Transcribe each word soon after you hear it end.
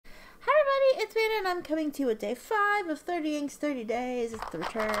And I'm coming to you with day 5 of 30 inks, 30 days. It's the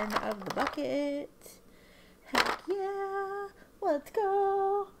return of the bucket. Heck yeah. Let's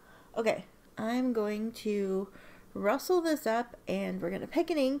go. Okay, I'm going to rustle this up and we're going to pick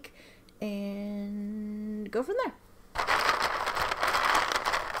an ink and go from there. I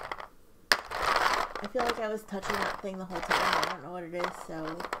feel like I was touching that thing the whole time. I don't know what it is,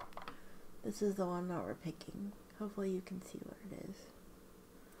 so this is the one that we're picking. Hopefully you can see what it is.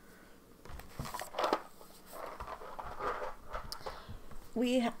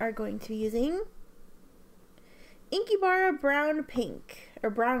 We are going to be using Inkebara brown pink, or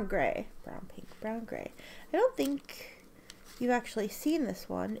brown gray. Brown pink, brown gray. I don't think you've actually seen this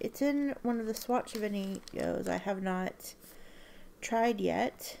one. It's in one of the swatch videos I have not tried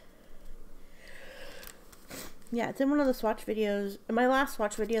yet. Yeah, it's in one of the swatch videos, my last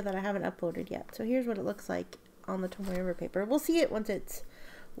swatch video that I haven't uploaded yet. So here's what it looks like on the Tomoe River paper. We'll see it once it's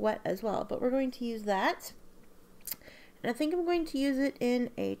wet as well, but we're going to use that. And I think I'm going to use it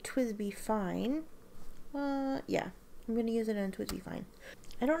in a TWSBI Fine. Yeah, I'm going to use it in a TWSBI Fine.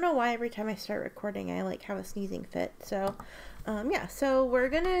 I don't know why every time I start recording I like have a sneezing fit. So, yeah, so we're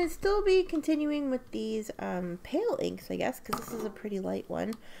going to still be continuing with these pale inks, I guess, because this is a pretty light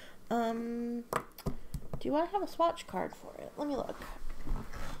one. Do I have a swatch card for it? Let me look.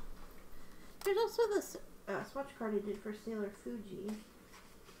 There's also this swatch card I did for Sailor Fuji.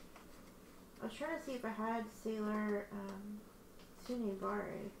 I was trying to see if I had Sailor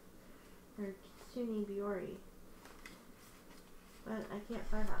Tsunebare or Tsunebiori, but I can't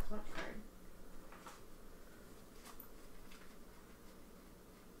find that swatch card.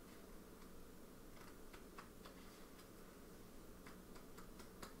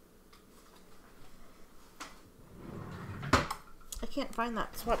 I can't find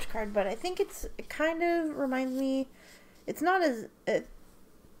that swatch card, but I think it kind of reminds me, it's not as,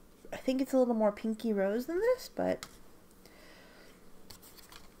 I think it's a little more pinky rose than this, but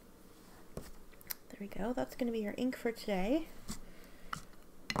there we go. That's going to be your ink for today.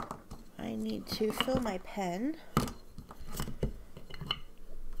 I need to fill my pen.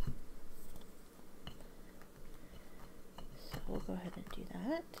 So we'll go ahead and do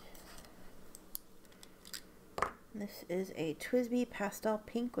that. This is a TWSBI Pastel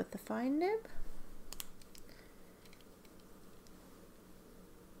Pink with the fine nib.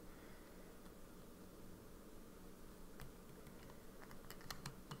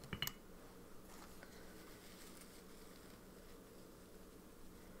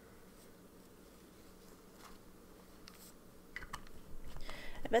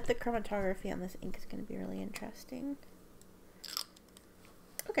 I bet the chromatography on this ink is going to be really interesting.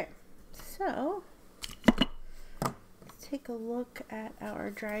 Okay, so let's take a look at our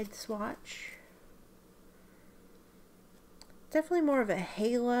dried swatch. Definitely more of a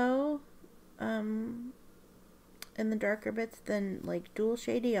halo in the darker bits than like dual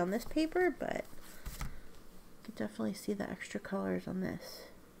shady on this paper, but you can definitely see the extra colors on this.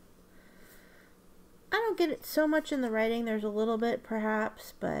 I don't get it so much in the writing. There's a little bit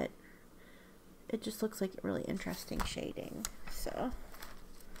perhaps, but it just looks like really interesting shading. So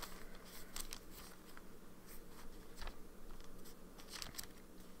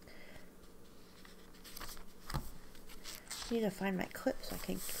I need to find my clip so I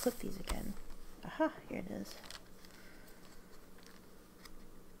can clip these again. Aha, here it is.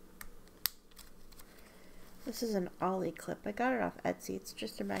 This is an Ollie clip. I got it off Etsy. It's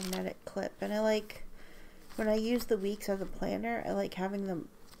just a magnetic clip, and I like, when I use the weeks as a planner, I like having the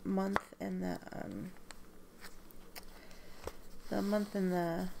month and the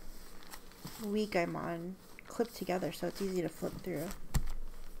week I'm on clipped together, so it's easy to flip through.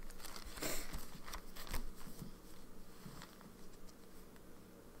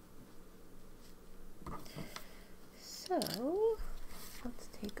 So let's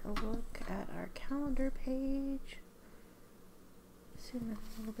take a look at our calendar page. Zoom in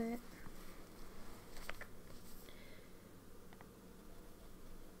a little bit.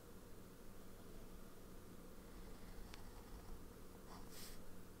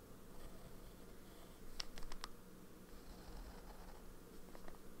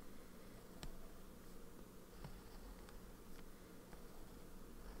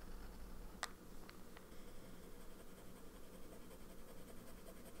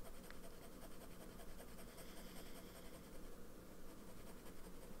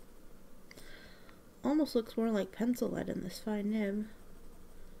 Almost looks more like pencil lead in this fine nib.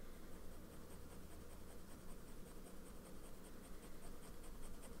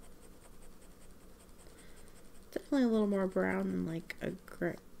 Definitely a little more brown than like a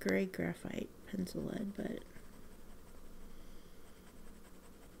gray graphite pencil lead, but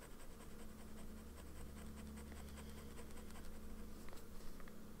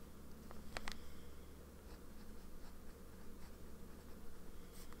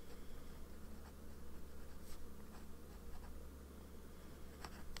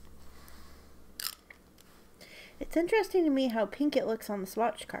It's interesting to me how pink it looks on the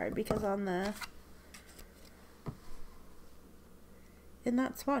swatch card, because on in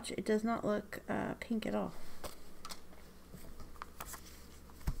that swatch it does not look pink at all.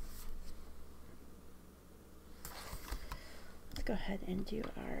 Let's go ahead and do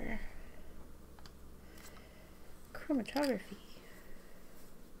our chromatography.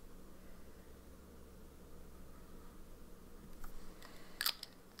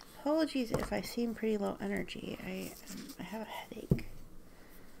 Apologies if I seem pretty low energy. I have a headache.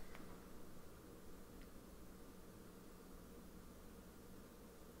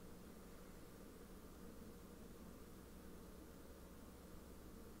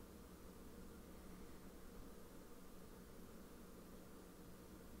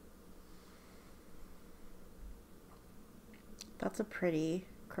 That's a pretty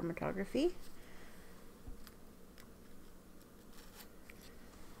chromatography.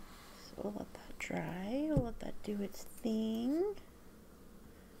 So we'll let that dry. We'll let that do its thing.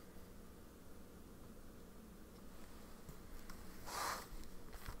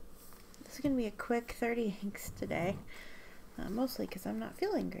 This is going to be a quick 30 inks today. Mostly because I'm not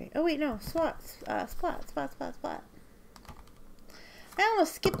feeling great. Oh wait, no, splat. I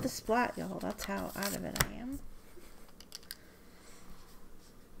almost skipped the splat, y'all. That's how out of it I am.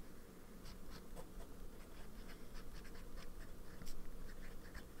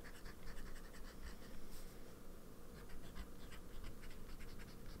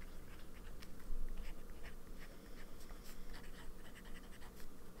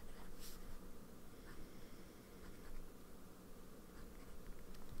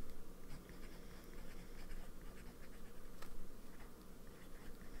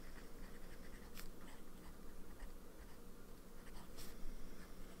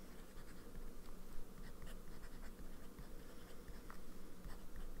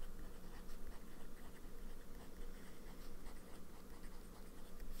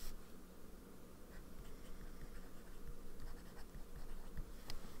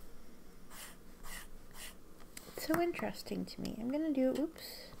 So interesting to me. I'm gonna do,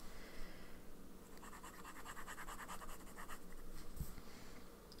 oops.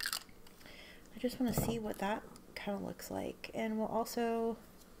 I just want to see what that kind of looks like. And we'll also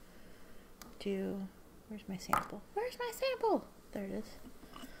do, where's my sample? Where's my sample? There it is.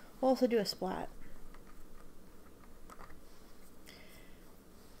 We'll also do a splat.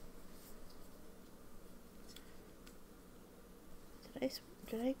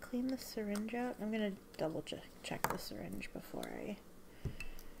 Did I clean the syringe out? I'm gonna double check the syringe before I...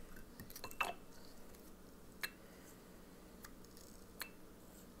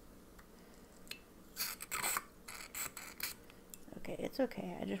 Okay, it's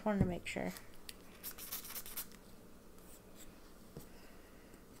okay. I just wanted to make sure.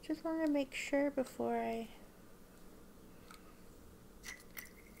 Just wanted to make sure before I...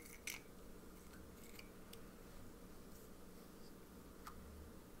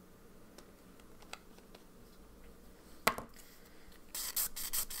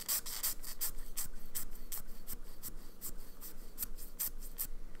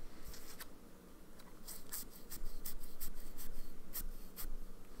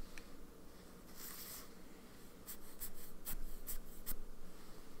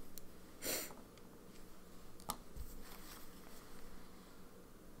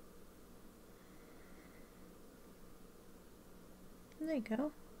 There you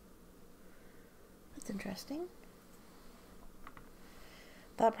go. That's interesting.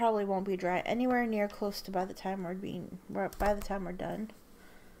 That probably won't be dry anywhere near close to by the time we're done.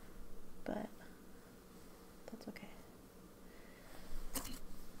 But that's okay.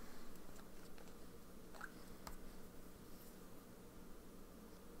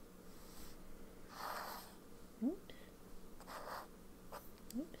 Oops.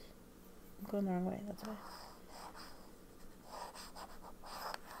 Oops. I'm going the wrong way, that's why.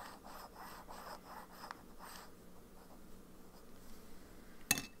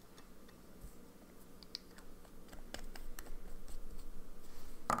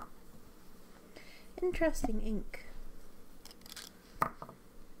 Interesting ink.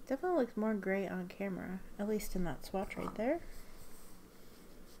 Definitely looks more gray on camera, at least in that swatch right there.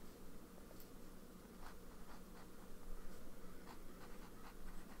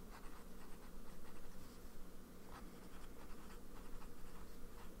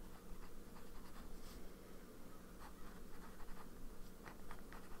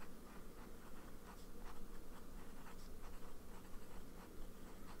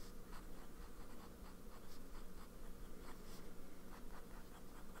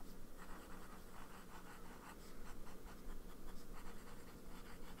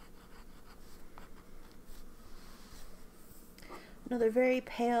 Another very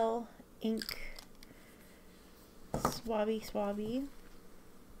pale ink swabby.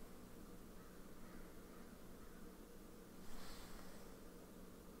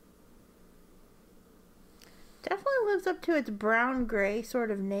 Definitely lives up to its brown gray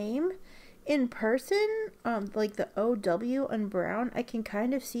sort of name. In person, like the OW and brown, I can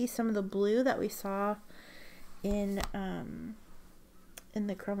kind of see some of the blue that we saw in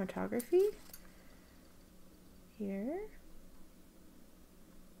the chromatography here.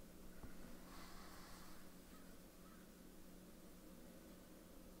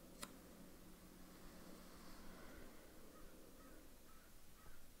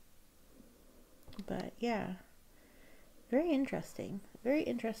 But yeah, very interesting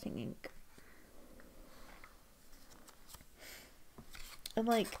ink. And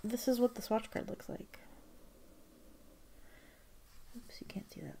like, this is what the swatch card looks like. Oops, you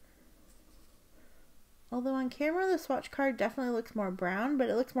can't see that. Although on camera the swatch card definitely looks more brown, but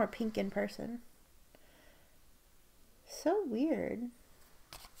it looks more pink in person. So weird.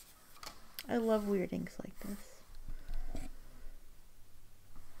 I love weird inks like this.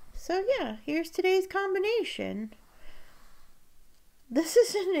 So yeah, here's today's combination. This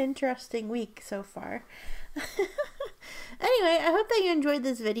is an interesting week so far. Anyway, I hope that you enjoyed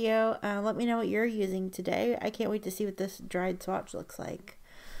this video. Let me know what you're using today. I can't wait to see what this dried swatch looks like.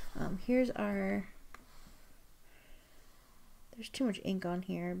 Here's our... There's too much ink on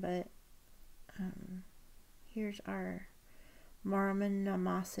here, but here's our Maruman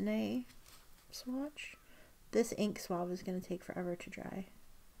Namasane swatch. This ink swab is going to take forever to dry.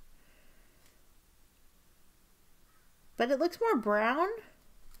 But it looks more brown.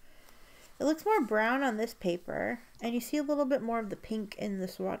 It looks more brown on this paper, and you see a little bit more of the pink in the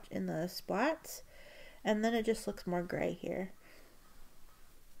swatch, in the splats, and then it just looks more gray here.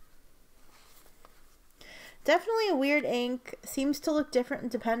 Definitely a weird ink. Seems to look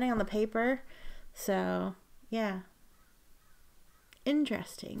different depending on the paper. So, yeah.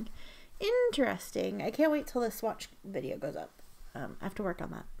 Interesting. Interesting. I can't wait till the swatch video goes up. I have to work on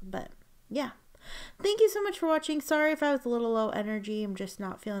that. But, yeah. Thank you so much for watching. Sorry if I was a little low energy. I'm just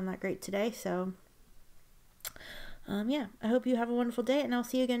not feeling that great today. So, yeah. I hope you have a wonderful day, and I'll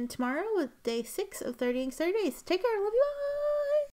see you again tomorrow with day 6 of 30 Inks 30 Days. Take care. Love you all.